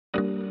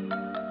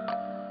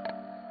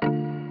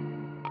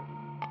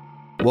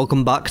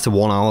Welcome back to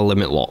 1 Hour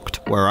Limit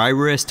Locked, where I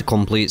race to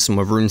complete some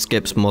of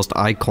RuneScape's most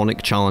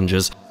iconic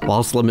challenges,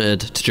 whilst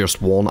limited to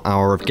just 1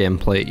 hour of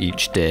gameplay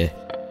each day.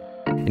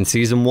 In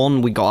Season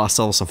 1, we got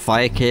ourselves a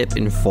fire cape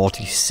in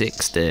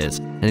 46 days,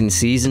 and in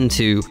Season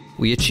 2,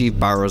 we achieved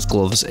Barrow's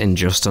gloves in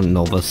just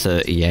another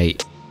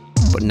 38.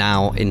 But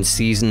now, in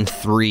Season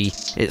 3,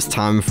 it's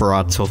time for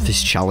our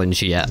toughest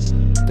challenge yet.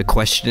 The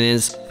question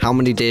is, how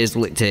many days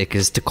will it take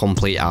us to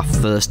complete our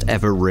first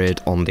ever raid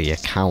on the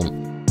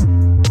account?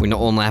 We not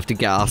only have to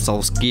get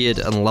ourselves geared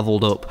and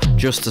leveled up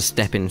just to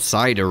step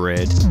inside a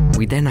raid,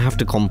 we then have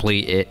to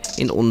complete it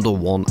in under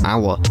 1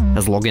 hour,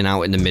 as logging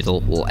out in the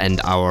middle will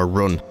end our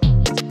run.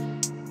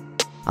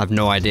 I've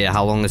no idea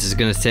how long this is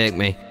going to take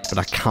me, but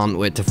I can't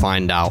wait to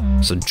find out,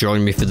 so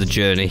join me for the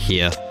journey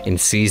here in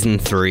Season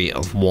 3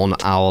 of 1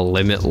 Hour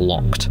Limit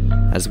Locked,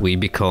 as we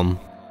become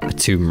a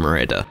Tomb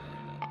Raider.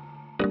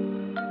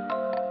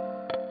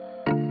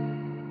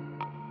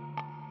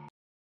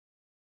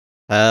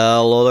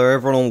 Hello there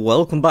everyone and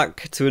welcome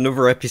back to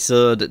another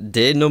episode,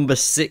 day number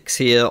 6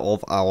 here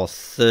of our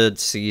 3rd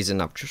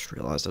season. I've just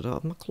realised I don't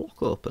have my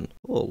clock open.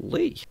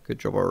 Holy, good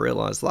job I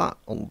realised that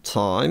on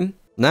time.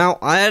 Now,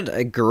 I had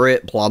a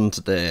great plan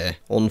today.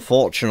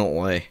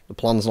 Unfortunately, the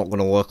plan's not going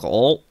to work at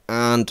all,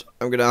 and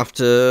I'm going to have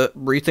to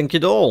rethink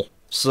it all.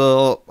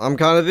 So, I'm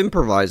kind of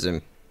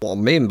improvising. What I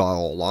mean by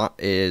all that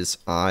is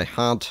I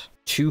had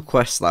 2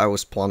 quests that I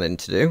was planning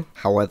to do.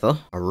 However,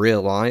 I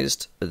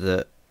realised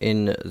that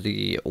in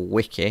the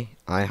wiki,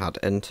 I had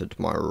entered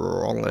my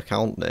wrong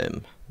account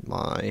name,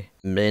 my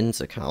mains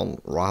account,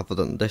 rather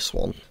than this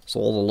one. So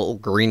all the little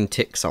green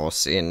ticks I was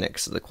seeing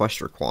next to the quest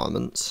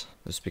requirements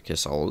was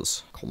because I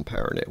was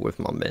comparing it with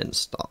my main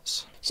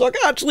stats. So I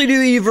can actually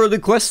do either of the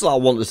quests that I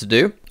wanted to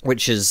do,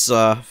 which is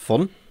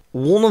fun.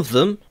 One of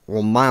them,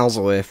 we're miles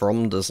away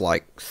from, there's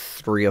like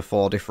 3 or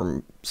 4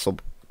 different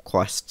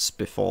sub-quests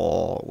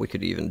before we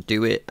could even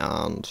do it,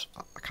 and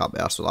can't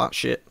be asked with that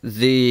shit.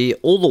 The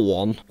other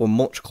one, we're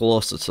much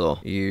closer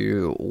to.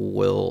 You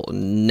will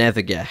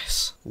never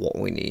guess what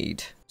we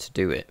need to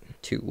do it.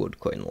 2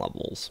 woodcutting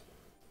levels.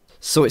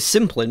 So it's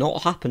simply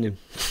not happening.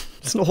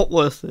 It's not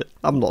worth it.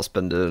 I'm not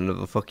spending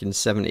another fucking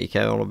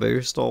 70k on a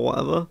boost or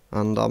whatever.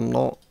 And I'm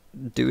not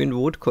doing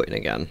woodcutting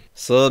again.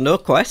 So no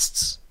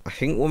quests. I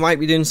think we might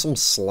be doing some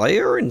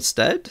Slayer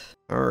instead.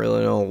 I don't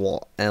really know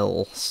what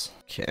else.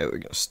 Okay, we're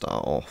going to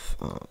start off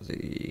at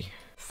the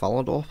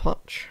Falador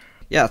patch.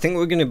 Yeah, I think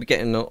we're going to be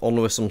getting on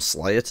with some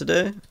Slayer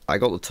today. I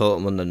got the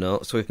totem and the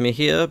notes with me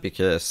here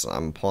because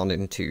I'm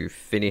planning to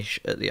finish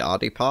at the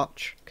RD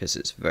patch because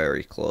it's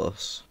very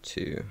close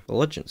to the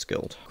Legends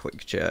Guild.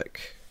 Quick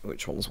check.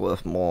 Which one's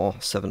worth more?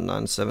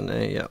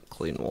 797A? Yeah,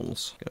 clean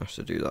ones. Gonna have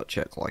to do that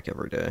check like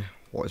every day.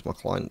 What is my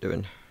client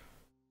doing?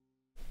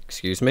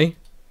 Excuse me?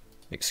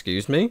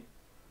 Excuse me?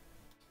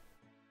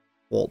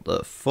 What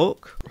the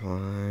fuck?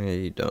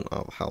 I don't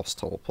have house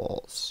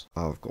teleports.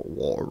 I've got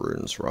water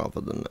runes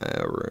rather than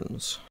air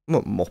runes. I'm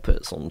a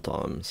muppet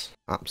sometimes.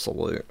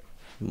 Absolute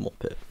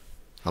muppet.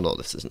 I know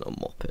this isn't a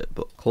muppet,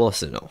 but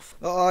close enough.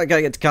 Oh, I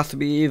gotta get to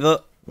Catherby either.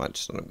 Might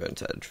just end up going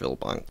to Edgeville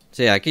Bank.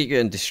 So yeah, I keep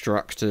getting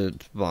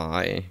distracted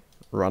by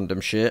random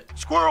shit.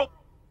 Squirrel!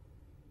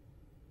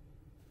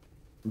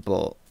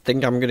 But I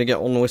think I'm gonna get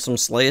on with some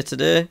Slayer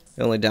today.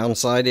 The only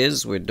downside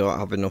is we don't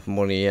have enough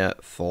money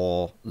yet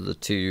for the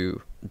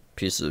 2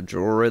 pieces of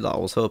jewellery that I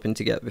was hoping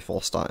to get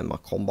before starting my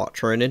combat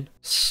training.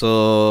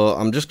 So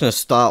I'm just going to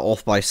start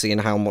off by seeing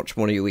how much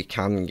money we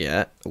can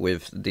get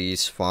with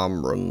these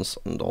farm runs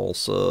and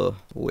also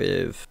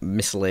with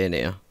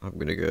miscellanea. I'm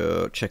going to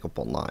go check up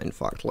on that. In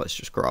fact, let's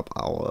just grab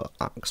our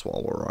axe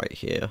while we're right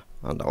here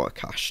and our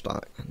cash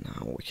stack, and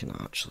now we can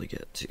actually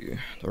get to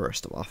the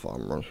rest of our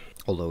farm run.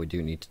 Although we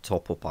do need to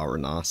top up our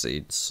Renar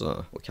seeds,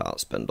 so we can't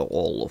spend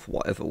all of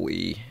whatever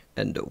we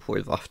end up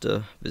with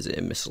after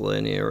visiting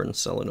miscellanea and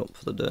selling up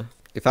for the day.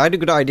 If I had a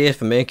good idea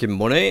for making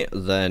money,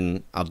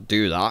 then I'd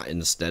do that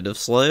instead of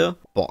Slayer,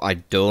 but I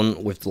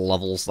don't with the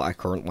levels that I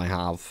currently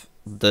have.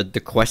 The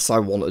quests I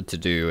wanted to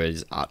do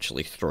is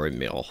actually throwing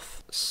me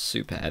off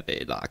super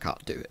heavy that I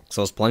can't do it.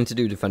 So I was planning to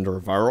do Defender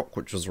of Varrock,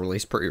 which was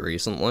released pretty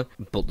recently,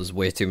 but there's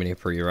way too many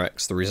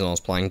prereqs. The reason I was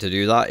planning to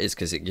do that is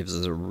because it gives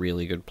us a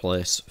really good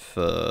place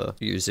for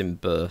using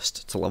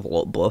Burst to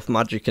level up both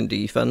magic and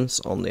defense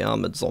on the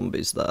armored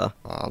zombies there,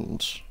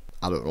 and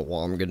I don't know what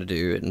I'm going to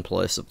do in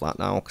place of that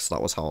now, because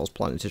that was how I was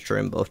planning to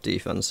train both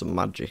defense and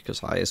magic as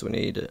high as we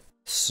need it.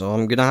 So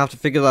I'm going to have to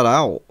figure that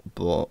out,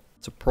 but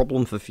it's a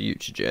problem for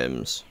future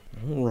games.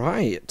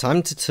 Alright,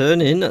 time to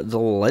turn in the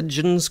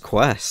Legends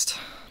quest.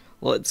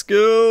 Let's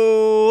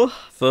go!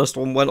 First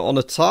one went on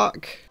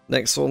attack,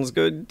 next one's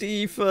going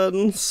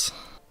defense.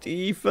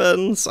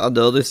 Defense. I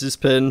know this is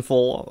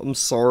painful, I'm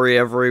sorry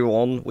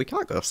everyone. We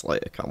can't go Slayer,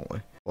 can we?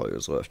 Thought it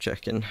was worth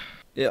checking.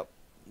 Yep.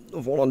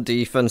 One on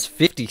defense,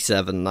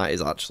 57, that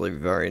is actually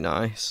very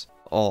nice.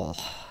 Oh,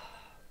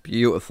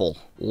 beautiful.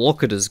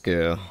 Look at us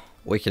go.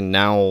 We can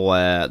now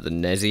wear the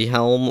Nezzy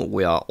helm.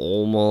 We are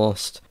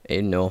almost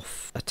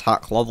enough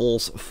attack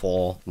levels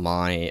for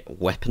my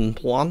weapon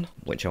plan,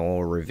 which I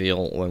will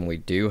reveal when we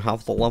do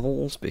have the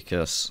levels,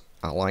 because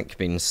I like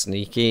being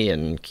sneaky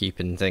and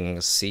keeping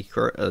things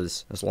secret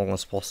as long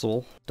as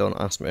possible. Don't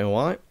ask me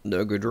why,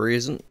 no good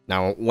reason.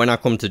 Now, when I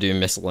come to do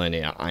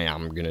miscellanea, I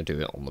am going to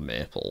do it on the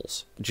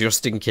maples.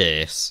 Just in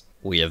case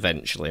we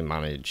eventually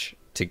manage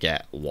to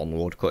get one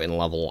woodcutting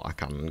level, I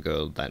can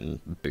go then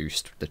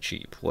boost the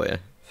cheap way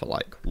for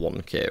like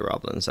 1k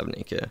rather than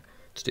 70k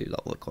to do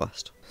that other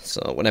quest.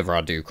 So whenever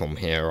I do come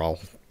here, I'll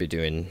be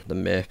doing the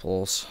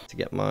maples to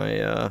get my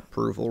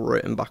approval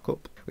rating back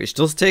up. Which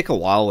does take a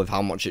while with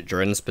how much it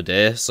drains per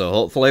day, so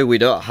hopefully we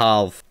don't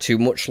have too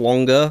much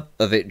longer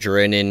of it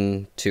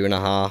draining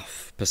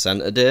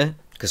 2.5% a day.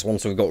 Because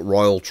once we've got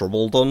Royal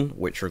Trouble done,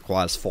 which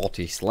requires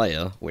 40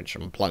 Slayer, which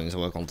I'm planning to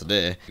work on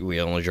today, we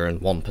only drain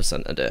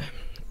 1% a day.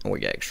 And we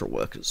get extra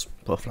workers.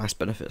 Both nice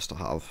benefits to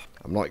have.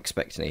 I'm not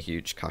expecting a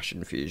huge cash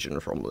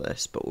infusion from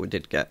this, but we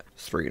did get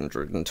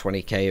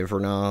 320k of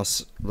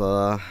runars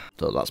there.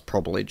 Though that's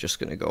probably just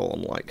going to go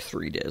on like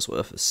 3 days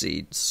worth of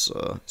seeds,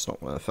 so it's not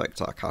going to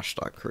affect our cash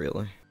stack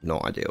really. No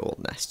idea what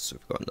nests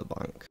we've got in the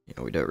bank.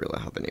 Yeah, we don't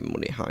really have any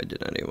money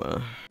hiding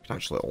anywhere. I can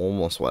actually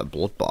almost wear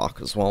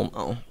Bloodbark as well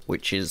now,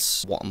 which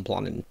is what I'm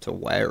planning to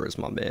wear as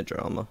my major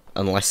armor.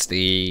 Unless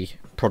the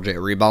Project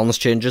Rebalance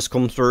changes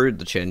come through,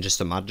 the changes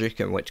to magic,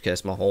 in which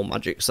case my whole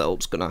magic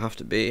setup's gonna have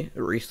to be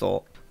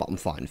rethought. But I'm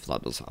fine if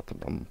that does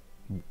happen. I'm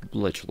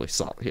literally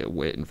sat here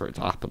waiting for it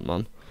to happen,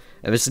 man.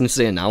 Ever since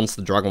they announced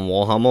the Dragon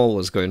Warhammer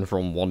was going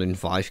from 1 in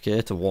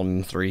 5k to 1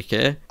 in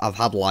 3k, I've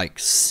had like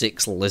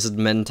 6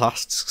 Lizardmen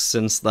tasks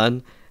since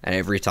then, and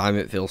every time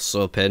it feels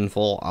so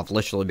painful. I've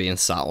literally been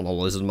sat on a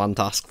Lizardman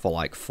task for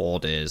like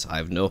 4 days. I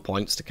have no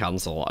points to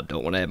cancel. I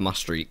don't want to end my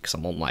streak because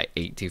I'm on like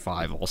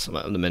 85 or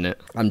something at the minute.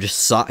 I'm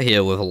just sat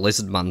here with a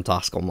Lizardman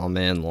task on my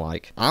main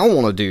like, I don't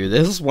want to do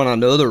this when I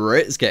know the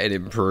rate's getting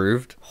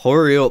improved.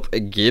 Hurry up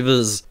and give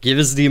us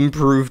the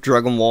improved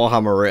Dragon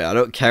Warhammer rate. I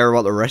don't care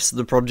about the rest of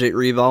the Project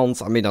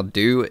Rebalance. I mean, I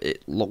do.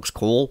 It looks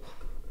cool.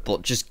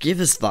 But just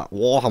give us that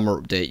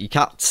Warhammer update. You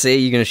can't say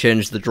you're going to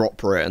change the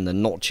drop rate and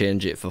then not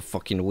change it for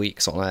fucking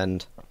weeks on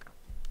end.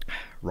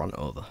 Run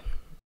over.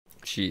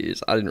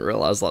 Jeez, I didn't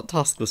realise that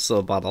task was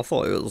so bad. I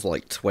thought it was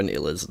like 20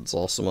 lizards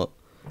or something.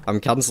 I'm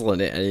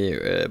cancelling it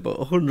anyway, but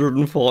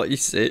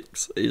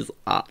 146 is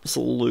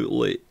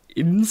absolutely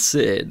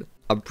insane.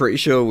 I'm pretty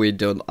sure we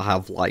don't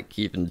have like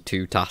even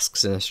 2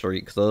 tasks in a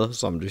streak though,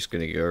 so I'm just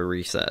going to go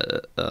reset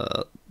it,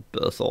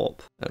 birth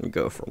up and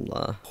go from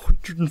there.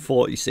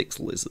 146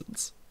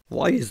 lizards.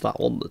 Why is that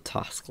on the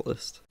task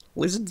list?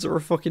 Lizards are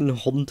a fucking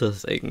hunter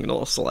thing,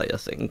 not a slayer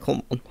thing,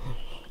 come on.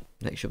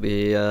 Next you'll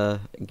be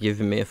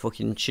giving me a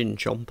fucking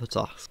chin-chomper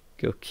task.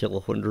 Go kill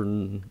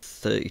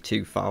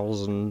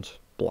 132,000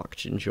 black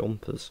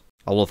chin-chompers.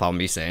 I love how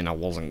me saying I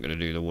wasn't going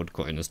to do the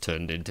woodcutting has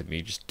turned into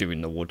me just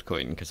doing the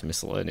woodcutting because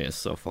miscellaneous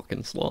is so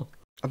fucking slow.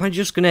 Am I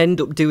just going to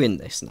end up doing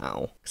this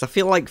now? Because I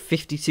feel like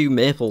 52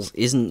 maples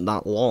isn't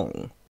that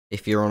long.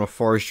 If you're on a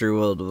forestry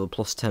world with a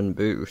 +10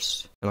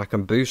 boost, and I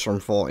can boost from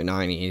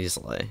 49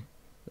 easily,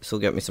 this will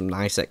get me some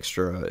nice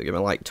extra, give me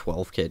like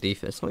 12k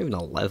defense. It's not even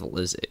a level,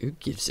 is it? Who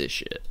gives a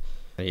shit?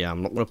 Yeah,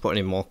 I'm not going to put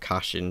any more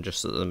cash in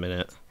just at the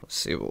minute. Let's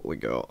see what we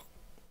got.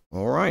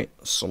 Alright,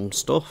 some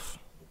stuff.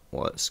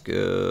 Let's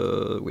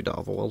go. We don't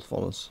have a wealth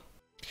on us.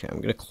 Okay, I'm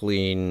going to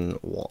clean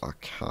what I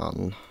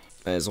can.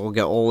 May as well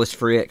get all this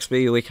free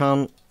XP we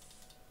can.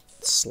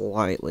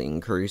 Slightly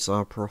increase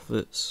our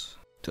profits.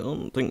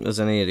 Don't think there's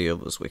any of the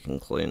others we can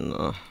clean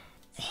though.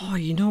 Oh,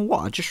 you know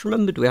what? I just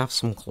remembered we have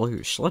some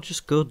clues. Shall I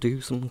just go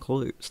do some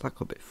clues? That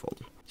could be fun.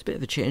 It's a bit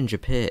of a change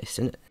of pace,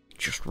 isn't it?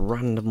 Just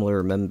randomly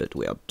remembered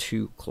we had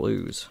 2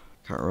 clues.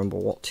 Can't remember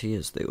what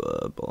tiers they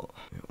were, but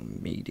we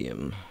got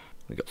medium.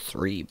 We got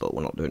 3, but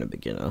we're not doing a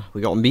beginner.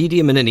 We got a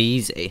medium and an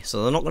easy,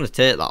 so they're not going to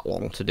take that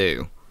long to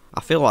do.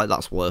 I feel like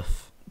that's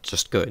worth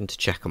just going to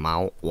check them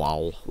out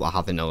while we're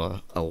having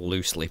a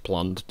loosely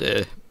planned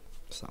day.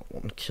 It's that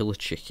one, kill a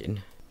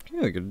chicken.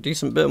 Yeah, we got a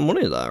decent bit of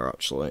money there,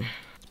 actually.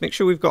 Let's make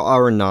sure we've got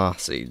our Anar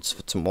seeds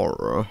for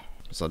tomorrow,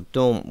 because I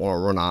don't want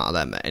to run out of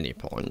them at any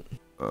point.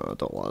 I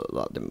don't like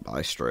that didn't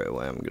buy straight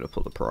away. I'm going to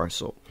put the price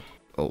up.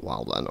 Oh,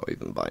 wow, they're not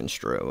even buying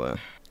straight away.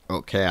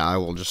 Okay, I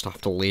will just have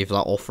to leave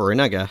that offer in,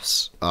 I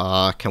guess.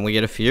 Can we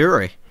get a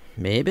Fury?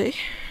 Maybe?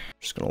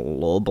 Just going to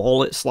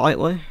lowball it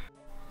slightly.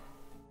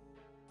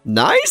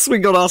 Nice! We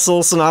got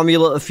ourselves an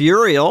Amulet of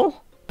Fury,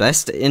 oh!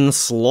 Best in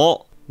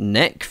slot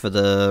neck for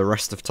the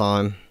rest of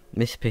time.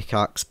 Myth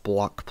Pickaxe,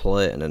 Black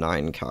Plate, and an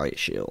Iron Kite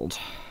Shield.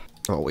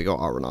 Oh, we got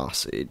our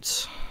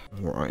seeds.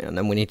 Right, and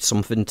then we need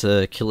something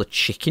to kill a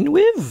chicken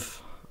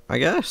with, I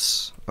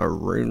guess. A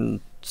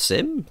rune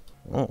sim?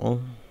 Uh-oh.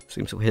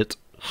 Seems to hit.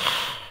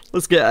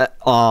 Let's get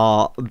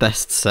our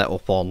best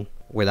setup on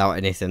without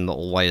anything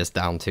that'll weigh us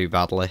down too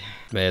badly.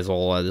 May as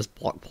well wear this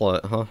Black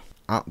Plate, huh?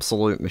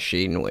 Absolute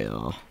machine we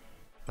are.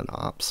 An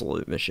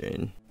absolute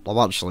machine. I'm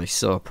actually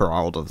so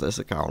proud of this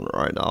account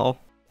right now.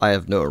 I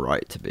have no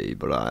right to be,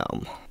 but I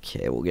am.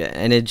 Okay, we'll get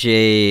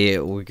energy,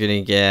 we're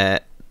gonna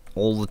get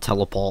all the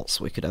teleports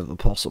we could ever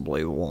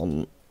possibly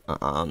want,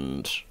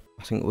 and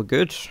I think we're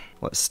good.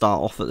 Let's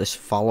start off at this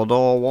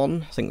Falador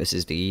one. I think this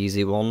is the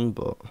easy one,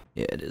 but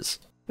yeah, it is.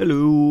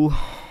 Hello!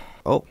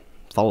 Oh,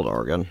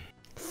 Falador again.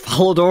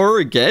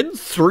 Falador again?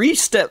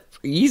 3-step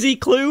easy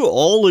clue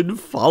all in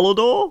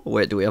Falador?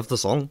 Wait, do we have the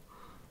song?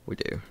 We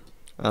do.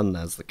 And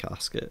there's the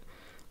casket.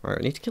 Right,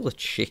 I need to kill a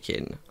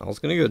chicken. I was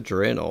going to go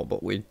Draenor,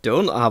 but we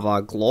don't have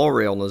our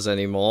glory on us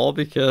anymore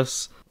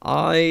because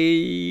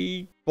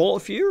I bought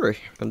a Fury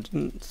and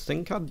didn't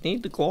think I'd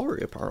need the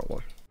glory,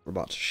 apparently. We're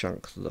about to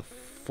shank the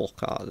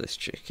fuck out of this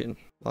chicken.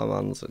 My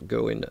man's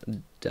going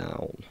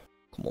down.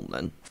 Come on,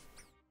 then.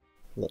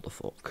 What the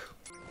fuck?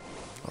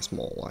 That's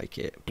more like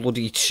it.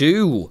 Bloody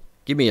 2!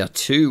 Give me a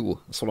 2!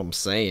 That's what I'm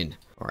saying.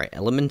 Alright,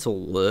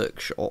 Elemental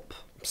Workshop.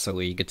 I'm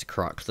so eager to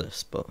crack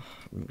this, but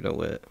I'm gonna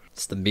wait.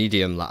 It's the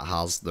medium that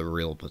has the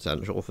real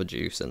potential for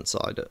juice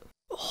inside it.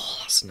 Oh,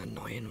 that's an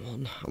annoying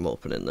one. I'm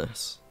opening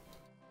this.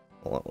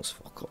 Oh, that was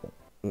fuck all.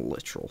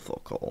 Literal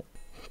fuck all.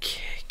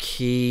 Okay,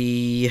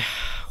 key.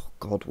 Oh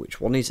god, which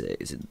one is it?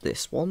 Is it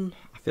this one?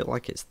 I feel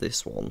like it's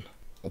this one.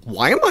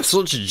 Why am I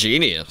such a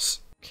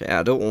genius? Okay,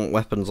 I don't want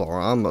weapons or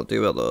armor,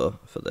 do I though,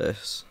 for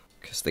this?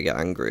 Because they get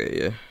angry at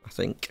you, I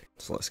think.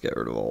 So let's get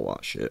rid of all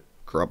that shit.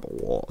 Grab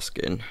a water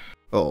skin.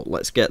 Oh,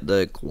 let's get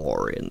the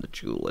glory and the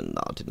jewel in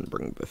that I didn't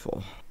bring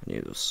before. I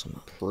knew there was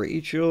some. Pretty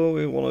sure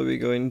we want to be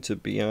going to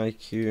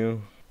BIQ.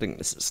 I think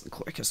this is the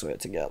quickest way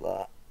to get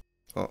that.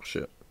 Oh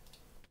shit.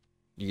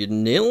 You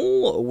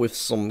nil with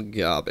some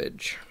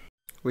garbage.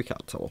 We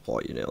can't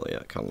teleport you nil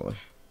yet, can we?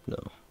 No.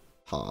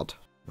 Hard.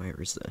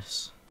 Where is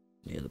this?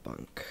 Near the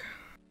bank.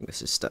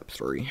 This is step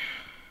 3. Did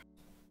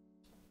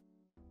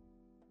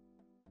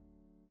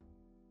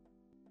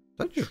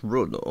I just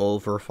run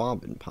over a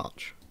farming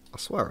patch? I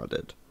swear I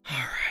did.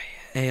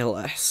 Alright,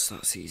 ALS,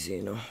 that's easy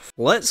enough.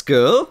 Let's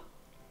go!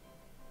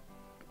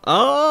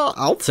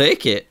 I'll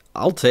take it.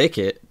 I'll take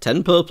it.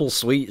 10 purple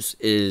sweets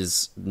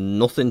is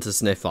nothing to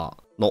sniff at.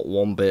 Not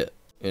one bit.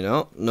 You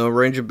know, no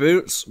ranger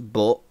boots,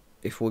 but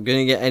if we're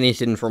gonna get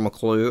anything from a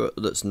clue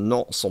that's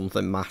not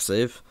something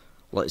massive,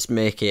 let's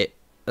make it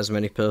as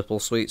many purple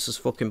sweets as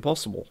fucking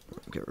possible.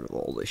 Get rid of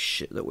all this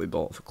shit that we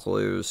bought for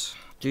clues.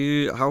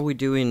 How are we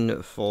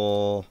doing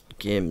for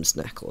games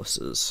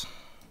necklaces?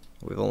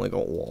 We've only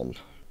got 1.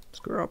 Let's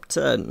grab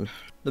 10.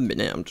 The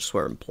minute I'm just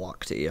wearing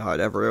black to hide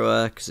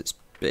everywhere, because it's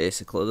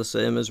basically the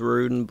same as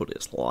rune, but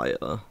it's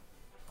lighter.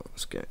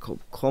 Let's get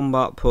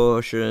combat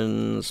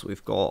potions.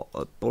 We've got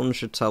a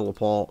bunch of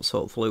teleports.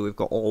 Hopefully we've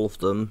got all of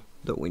them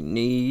that we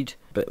need.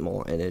 A bit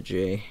more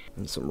energy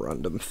and some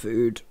random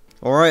food.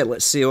 Alright,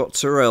 let's see what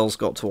Terrell's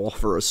got to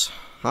offer us.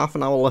 Half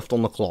an hour left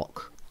on the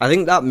clock. I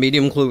think that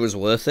medium clue was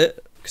worth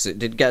it, because it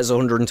did get us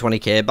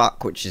 120k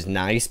back, which is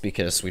nice,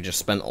 because we just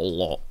spent a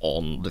lot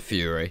on the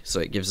Fury,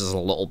 so it gives us a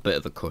little bit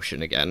of a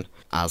cushion again,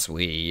 as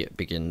we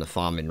begin the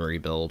farming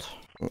rebuild.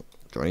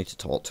 Do I need to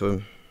talk to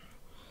him?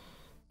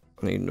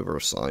 I need another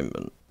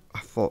assignment. I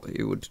thought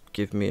he would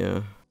give me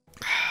a...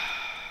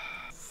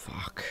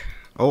 Fuck.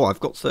 Oh, I've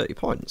got 30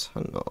 points. I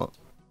didn't know that.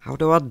 How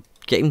do I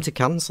get him to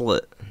cancel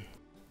it?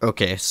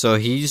 Okay, so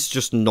he's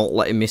just not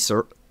letting me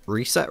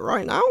reset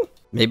right now?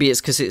 Maybe it's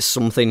because it's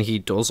something he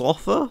does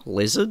offer?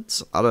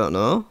 Lizards? I don't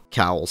know.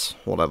 Cows.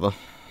 Whatever.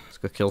 Let's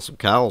go kill some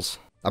cows.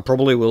 I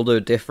probably will do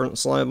a different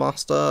Slayer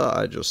Master.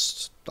 I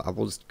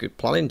was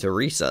planning to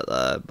reset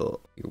there, but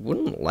you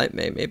wouldn't let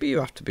me. Maybe you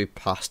have to be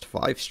past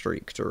 5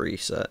 streak to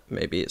reset.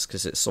 Maybe it's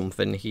because it's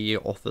something he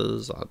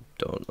offers. I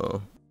don't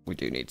know. We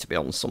do need to be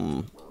on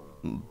some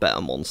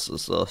better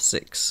monsters though.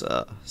 6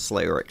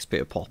 Slayer XP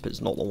a pop is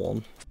not the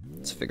one.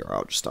 Let's figure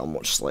out just how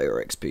much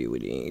Slayer XP we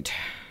need.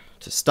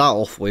 To start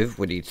off with,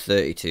 we need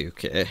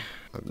 32k. I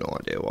have no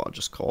idea what I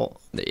just caught.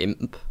 The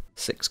Imp.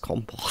 6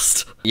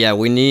 compost. Yeah,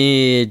 we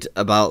need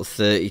about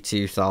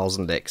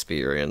 32,000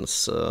 experience,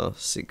 so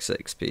 6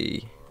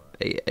 XP,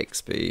 8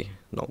 XP,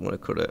 not gonna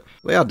cut it.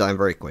 We are dying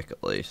very quick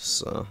at least,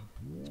 so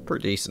it's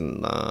pretty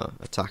decent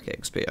attack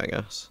XP, I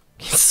guess.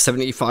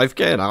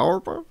 75k an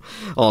hour, bro?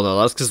 Oh no,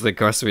 that's because of the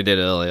quest we did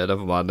earlier.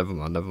 Never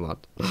mind.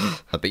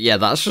 But yeah,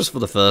 that's just for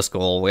the first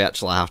goal. We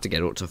actually have to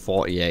get up to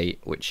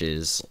 48, which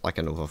is like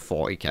another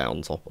 40k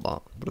on top of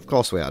that. But of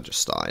course we are just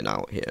starting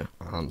out here.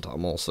 And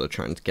I'm also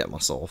trying to get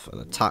myself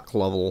an attack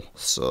level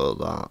so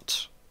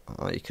that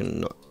I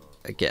can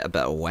get a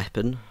better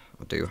weapon.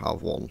 I do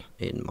have one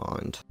in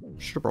mind.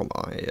 Should have brought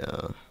my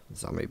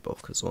Zami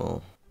book as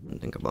well.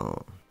 Didn't think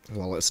about it.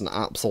 Well, it's an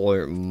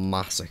absolute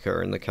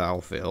massacre in the cow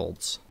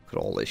fields.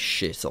 Look at all this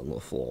shit on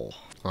the floor.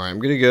 Alright, I'm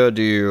gonna go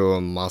do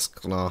a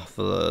Maskna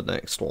for the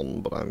next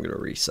one, but I'm gonna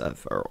reset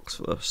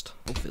Ferox first.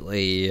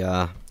 Hopefully,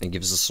 it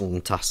gives us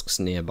some tasks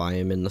nearby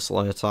him in the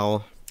Slayer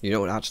Tower. You know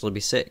what would actually be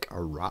sick? A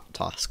rat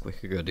task. We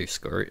could go do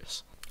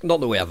Scurious.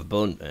 Not that we have a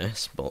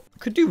bonus, but we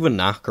could do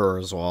Vanaka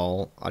as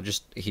well.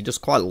 He does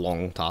quite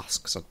long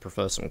tasks. I'd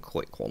prefer some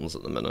quick ones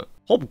at the minute.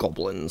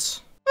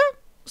 Hobgoblins.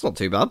 It's not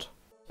too bad.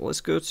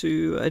 Let's go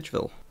to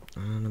Edgeville.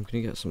 And I'm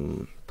gonna get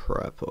some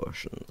prayer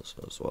potions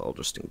as well,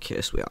 just in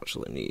case we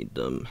actually need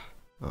them.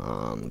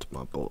 And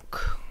my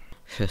book.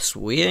 Yes,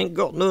 we ain't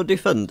got no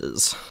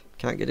defenders.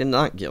 Can't get in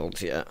that guild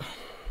yet.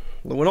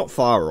 Well, we're not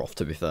far off,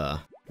 to be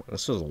fair.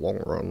 This was a long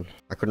run.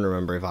 I couldn't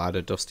remember if I had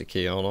a dusty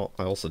key or not.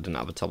 I also didn't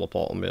have a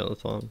teleport on me at the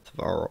time. To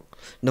Varrock.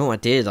 No, I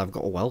did. I've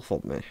got a wealth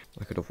on me.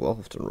 I could have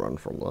wealthed and run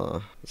from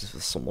there. As if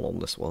there's someone on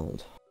this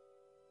world.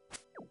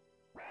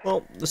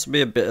 Well, this will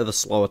be a bit of a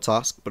slower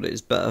task, but it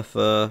is better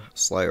for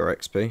Slayer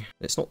XP.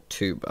 It's not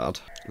too bad.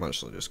 I'm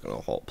actually just going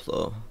to hop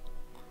though.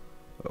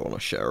 I don't want to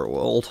share a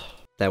world.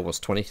 There was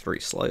 23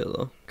 Slayer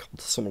though. God,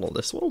 there's someone on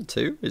this world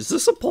too? Is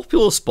this a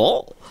popular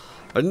spot?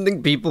 I didn't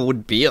think people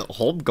would be at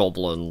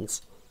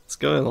Hobgoblins. What's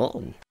going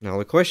on? Now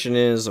the question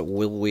is,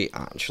 will we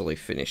actually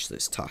finish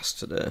this task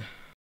today?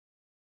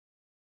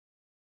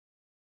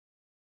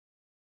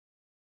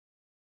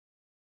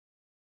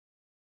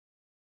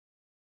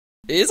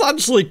 It's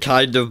actually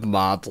kind of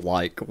mad,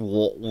 like,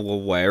 what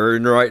we're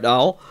wearing right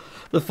now.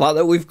 The fact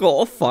that we've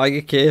got a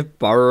Fire Cape,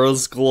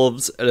 Barrow's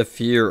Gloves, and a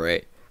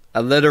Fury.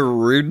 And then a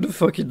rune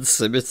fucking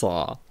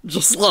scimitar.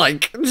 Just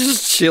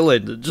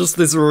chilling. Just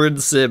this rune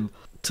sim.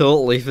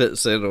 Totally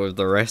fits in with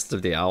the rest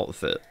of the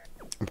outfit.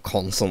 I'm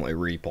constantly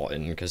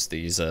repotting because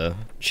these are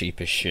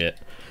cheap as shit.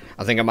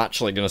 I think I'm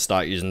actually going to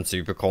start using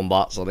super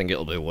combats. I think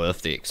it'll be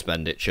worth the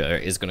expenditure.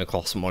 It is going to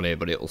cost money,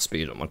 but it'll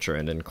speed up my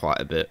training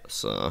quite a bit,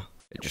 so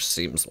it just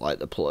seems like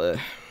the play.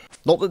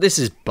 Not that this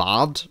is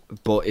bad,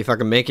 but if I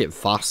can make it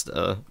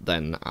faster,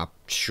 then I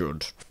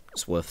should.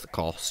 It's worth the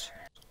cost.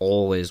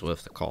 Always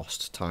worth the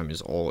cost. Time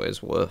is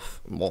always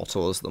worth more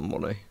to us than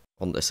money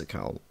on this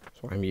account.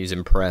 So I'm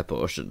using prayer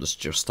potions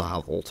just to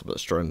have ultimate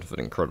strength and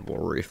incredible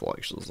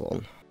reflexes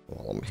on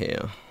while I'm here.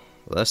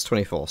 Well, there's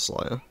 24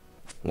 Slayer.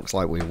 Looks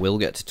like we will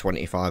get to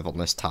 25 on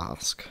this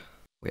task.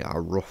 We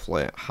are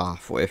roughly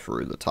halfway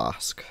through the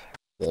task.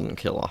 1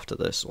 kill after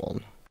this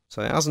one.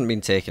 So it hasn't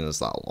been taking us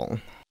that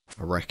long.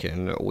 I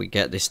reckon we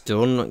get this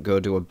done, go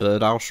do a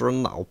birdhouse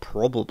run. That'll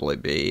probably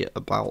be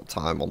about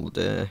time on the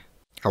day.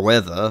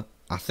 However,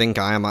 I think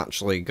I am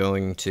actually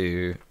going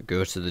to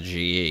go to the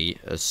GE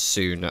as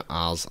soon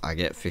as I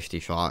get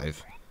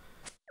 55.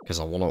 Because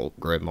I want to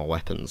upgrade my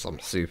weapons. I'm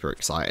super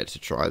excited to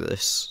try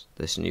this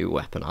new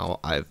weapon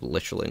out. I've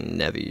literally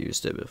never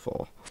used it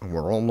before. And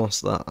we're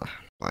almost there.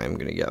 I am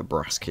going to get a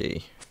brass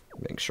key.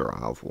 Make sure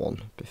I have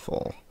one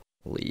before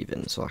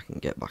leaving so I can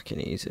get back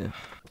in easier.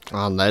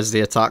 And there's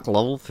the attack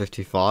level,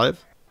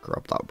 55.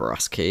 Grab that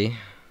brass key.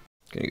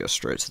 Gonna go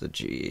straight to the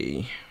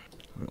GE.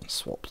 I'll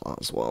swap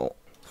that as well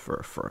for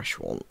a fresh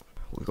one.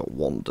 We've got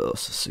 1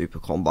 dose of super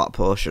combat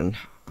potion.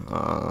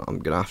 I'm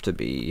gonna have to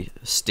be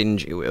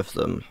stingy with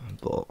them,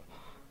 but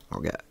I'll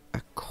get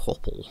a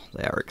couple.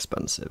 They are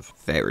expensive,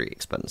 very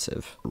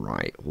expensive.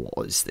 Right,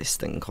 what is this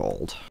thing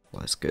called?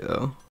 Let's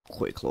go.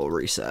 Quick little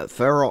reset of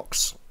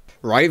Ferox.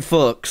 Right,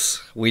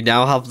 folks, we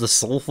now have the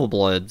Sulphur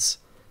Blades.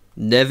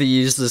 Never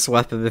used this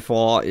weapon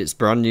before. It's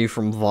brand new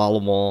from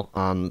Valamor,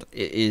 and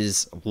it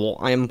is what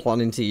I am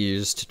planning to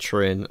use to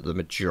train the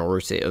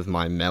majority of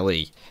my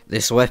melee.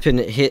 This weapon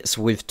hits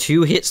with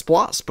 2 hit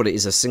splats, but it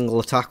is a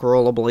single attack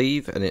roll, I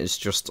believe, and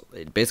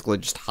it basically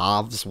just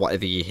halves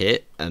whatever you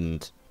hit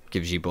and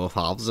gives you both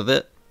halves of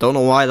it. Don't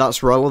know why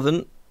that's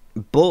relevant,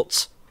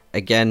 but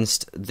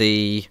against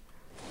the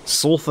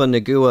Sulphur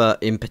Nagua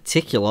in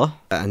particular,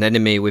 an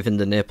enemy within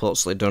the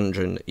Nepotley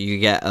dungeon, you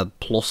get a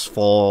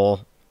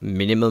 +4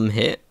 minimum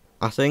hit,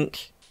 I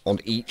think, on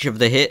each of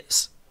the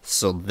hits.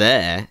 So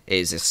there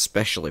is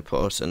especially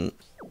potent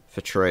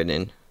for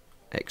training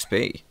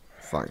XP. In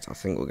fact, I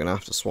think we're going to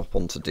have to swap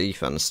onto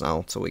defense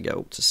now till we get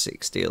up to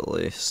 60 at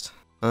least.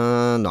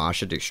 No, I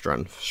should do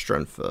strength.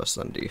 Strength first,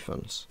 then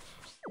defense.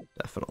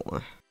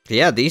 Definitely.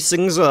 Yeah, these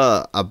things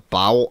are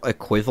about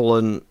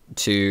equivalent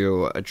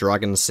to a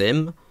Dragon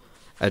Sim.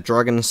 A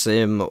Dragon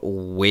Sim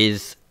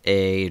with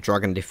a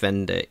Dragon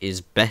Defender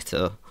is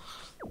better,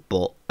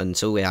 but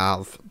until we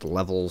have the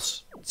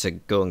levels to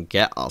go and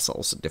get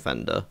ourselves a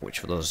Defender, which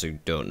for those who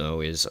don't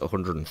know is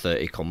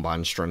 130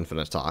 combined strength and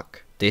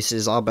attack, this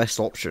is our best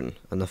option.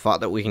 And the fact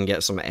that we can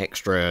get some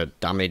extra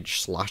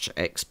damage /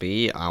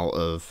 XP out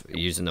of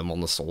using them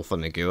on the Sulphur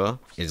Nagua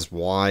is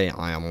why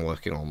I am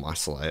working on my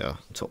Slayer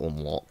to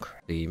unlock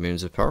the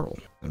Moons of Peril.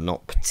 I'm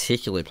not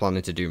particularly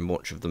planning to do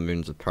much of the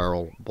Moons of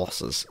Peril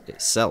bosses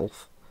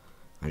itself.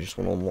 I just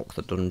want to unlock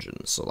the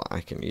dungeons so that I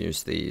can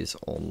use these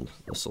on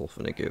the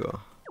Sulphur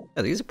Nagua.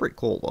 Yeah, these are pretty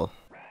cool though.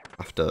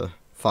 After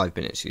 5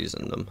 minutes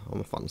using them,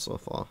 I'm a fan so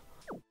far.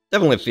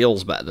 Definitely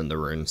feels better than the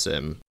Rune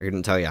Sim. I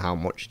couldn't tell you how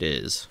much it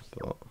is,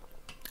 but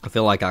I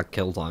feel like our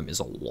kill time is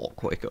a lot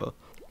quicker.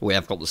 We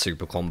have got the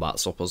super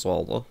combats up as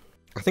well though.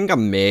 I think I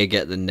may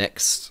get the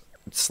next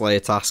Slayer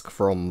task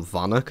from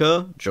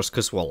Vanica, just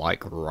because we're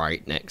like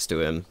right next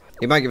to him.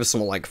 He might give us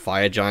some like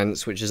Fire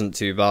Giants, which isn't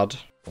too bad.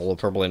 Although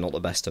probably not the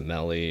best to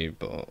melee,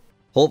 but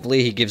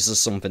hopefully he gives us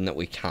something that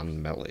we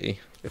can melee.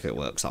 If it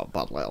works out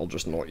badly, I'll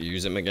just not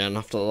use him again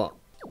after that.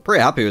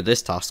 Pretty happy with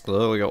this task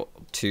though. We got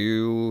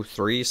 2,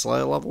 3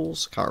 Slayer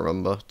levels. Can't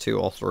remember, 2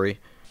 or 3.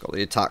 Got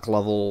the attack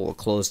level. We're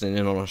closing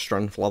in on a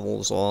strength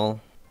level as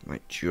well.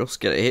 Might just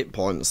get a hit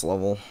points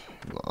level.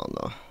 No,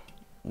 a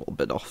little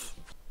bit off.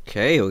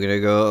 Okay, we're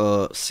gonna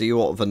go see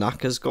what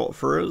Vanaka's got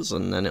for us,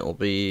 and then it'll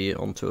be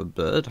onto a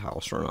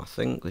birdhouse run. I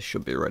think this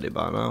should be ready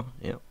by now.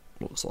 Yep.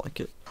 Looks like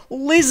it.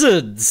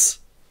 Lizards!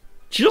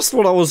 Just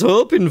what I was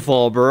hoping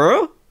for,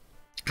 bro.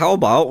 How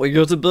about we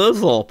go to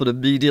Berthorpe and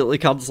immediately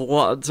cancel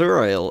that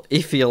Terrail,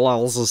 if he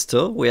allows us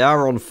to. We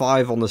are on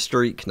 5 on the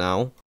streak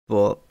now,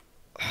 but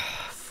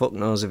fuck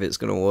knows if it's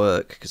gonna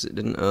work, because it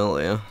didn't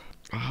earlier.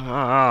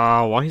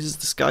 Why is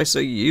this guy so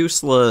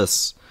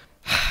useless?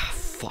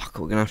 Fuck,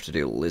 we're gonna have to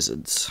do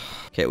lizards.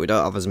 Okay, we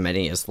don't have as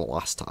many as the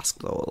last task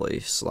though, at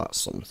least, so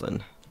that's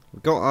something.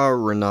 We've got our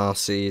Renar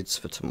seeds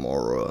for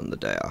tomorrow and the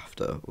day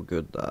after. We're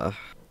good there.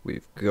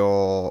 We've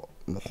got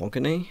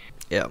mahogany.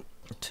 Yeah,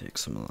 I'll take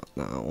some of that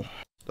now.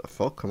 The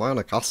fuck, am I on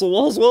a Castle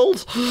Walls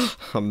world?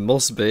 I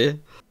must be.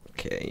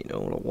 Okay, you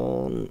know what I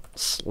want?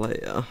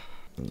 Slayer.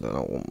 And then I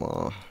want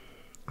my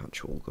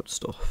actual good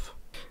stuff.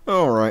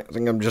 Alright, I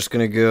think I'm just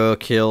gonna go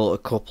kill a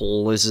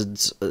couple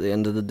lizards at the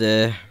end of the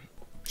day.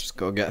 Just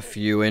go get a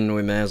few in,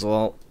 we may as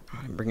well.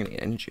 I didn't bring any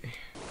energy.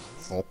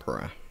 Or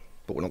prayer.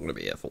 But we're not gonna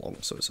be here for long,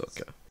 so it's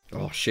okay.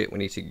 Oh shit, we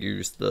need to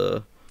use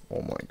the...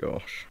 Oh my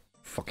gosh.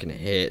 Fucking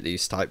hate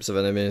these types of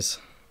enemies.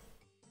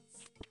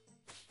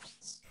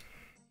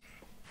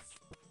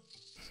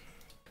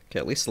 Okay,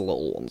 at least the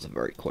little ones are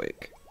very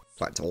quick. In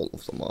fact, all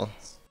of them are.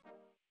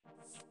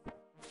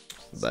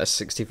 There's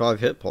 65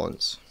 hit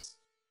points.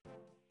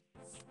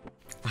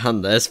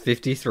 And there's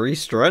 53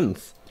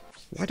 strength.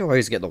 Why do I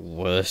always get the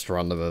worst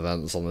random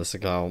events on this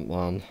account,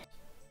 man?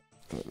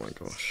 Oh my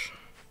gosh.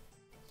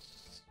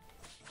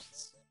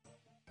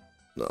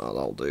 No,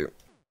 that'll do.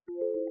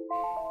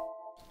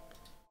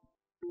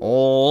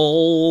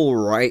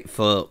 Alright,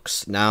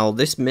 folks. Now,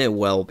 this may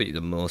well be the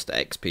most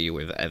XP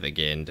we've ever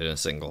gained in a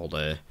single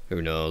day.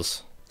 Who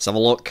knows? Let's have a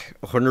look.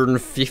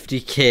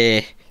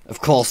 150k.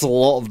 Of course, a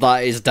lot of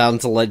that is down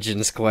to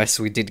Legends Quest.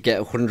 We did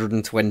get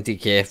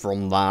 120k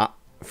from that,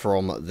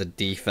 from the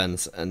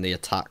defense and the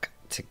attack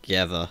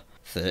together.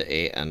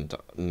 30 and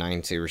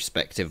 90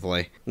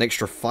 respectively. An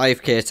extra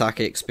 5k attack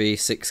XP,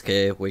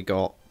 6k we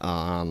got,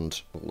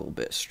 and a little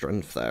bit of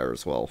strength there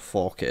as well.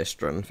 4k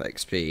strength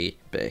XP,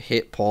 bit of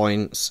hit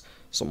points,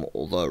 some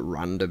other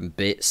random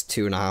bits.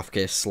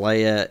 2.5k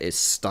Slayer is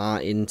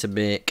starting to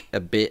make a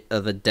bit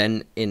of a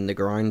dent in the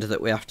grind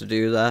that we have to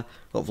do there.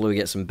 Hopefully we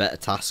get some better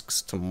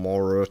tasks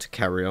tomorrow to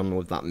carry on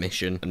with that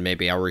mission, and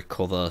maybe I'll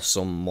recover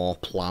some more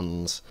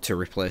plans to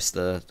replace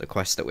the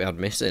quest that we had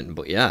missing.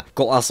 But yeah,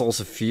 got Assholes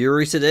of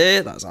Fury today.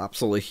 That's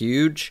absolutely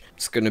huge.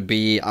 It's going to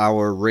be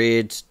our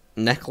raid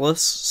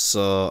necklace,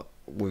 so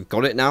we've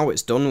got it now.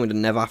 It's done. We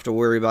never have to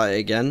worry about it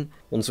again.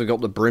 Once we got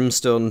the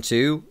Brimstone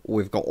too,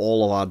 we've got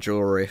all of our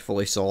jewellery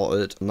fully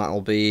sorted, and that'll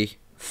be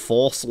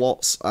 4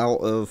 slots out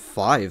of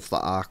 5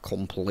 that are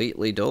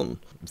completely done.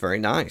 Very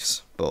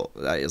nice, but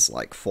that is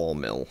like 4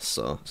 mil,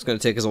 so it's going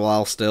to take us a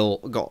while still.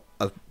 Got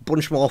a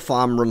bunch more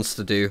farm runs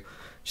to do,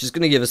 which is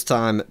going to give us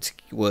time to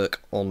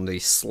work on the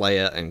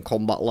Slayer and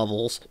combat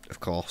levels, of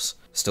course.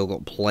 Still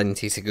got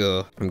plenty to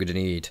go. I'm going to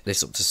need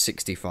this up to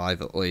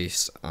 65 at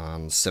least,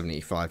 and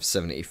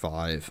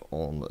 75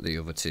 on the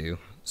other two.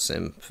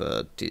 Same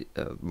for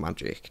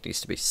magic,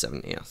 needs to be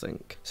 70 I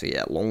think. So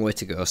yeah, long way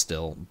to go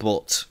still,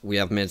 but we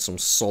have made some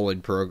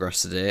solid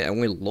progress today, and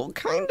we look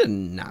kind of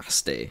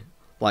nasty.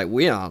 Like,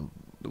 we are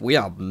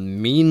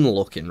mean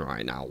looking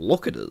right now.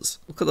 Look at us.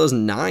 Look at those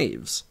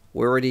knives.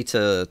 We're ready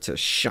to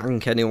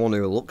shank anyone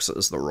who looks at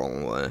us the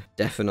wrong way.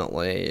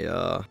 Definitely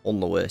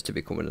on the way to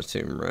becoming a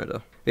Tomb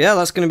Raider. But yeah,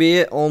 that's going to be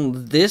it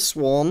on this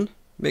one.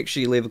 Make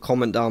sure you leave a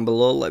comment down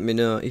below. Let me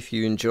know if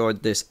you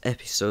enjoyed this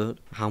episode.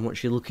 How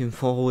much you're looking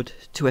forward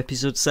to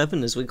episode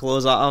 7 as we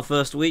close out our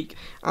first week.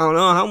 I don't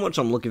know how much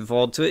I'm looking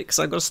forward to it, because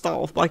I've got to start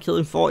off by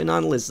killing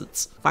 49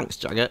 lizards. Thanks,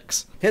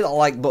 Jagex. Hit that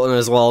like button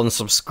as well and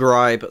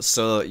subscribe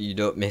so you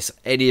don't miss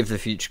any of the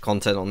future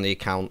content on the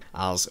account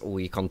as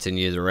we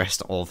continue the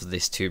rest of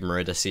this Tomb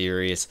Raider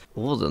series.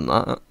 Other than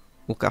that,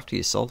 look after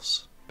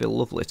yourselves. Be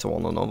lovely to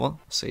one another.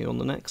 See you on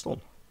the next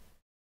one.